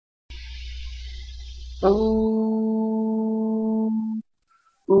Ooh,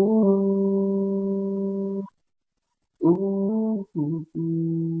 ooh, ooh,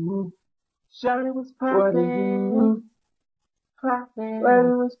 ooh. Shawty was poppin', poppin'.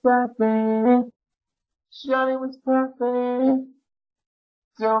 Shawty was poppin', Shawty was poppin'.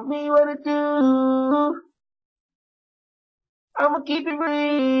 Tell me what to do. I'ma keep it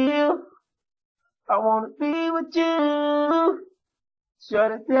real. I wanna be with you.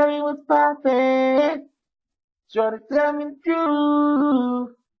 Shawty, tell me what's poppin'. Shawty, tell me the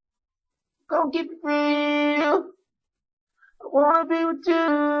truth. Gon' keep it real. I wanna be with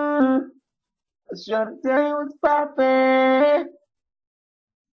you. Shawty, tell me what's poppin'.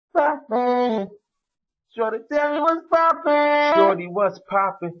 Poppin'. Shorty, tell me what's poppin'. Shorty, what's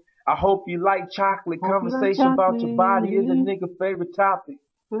poppin'? I hope you like chocolate. Conversation about your body is a nigga favorite topic.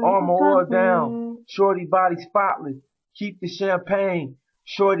 Armor all down. Shorty body spotless. Keep the champagne.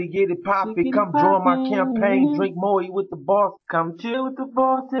 Shorty get it poppin'. Come join my campaign. Drink more with the boss. Come chill with the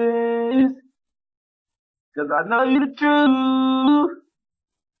bosses. Cause I know you the truth.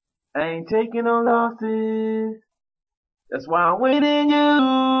 I ain't taking no losses. That's why I'm waiting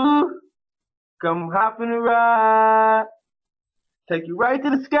you. Come hop in the ride. Take you right to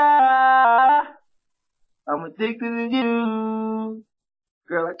the sky. I'm addicted to you.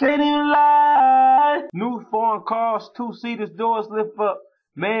 Girl, I can't even lie. New foreign cars, 2-seaters, doors lift up.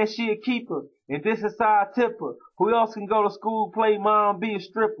 Man, she a keeper, and this is how I tip her. Who else can go to school, play mom, be a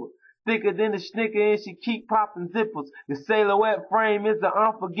stripper? Thicker than a snicker, and she keep popping zippers. The silhouette frame is the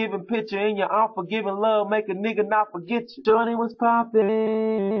unforgiving picture, and your unforgiving love make a nigga not forget you. Shorty, what's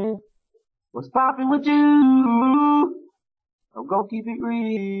poppin'? What's poppin' with you? I'm gon' keep it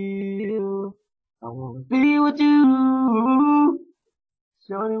real. I wanna be with you.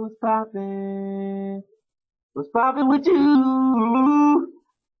 Shorty, what's poppin'? What's poppin' with you?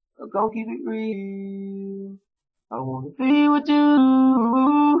 I'm gon' keep it real. I wanna be with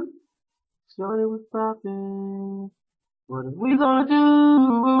you. Shorty, what's poppin'? What are we gonna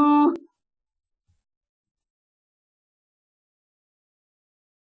do?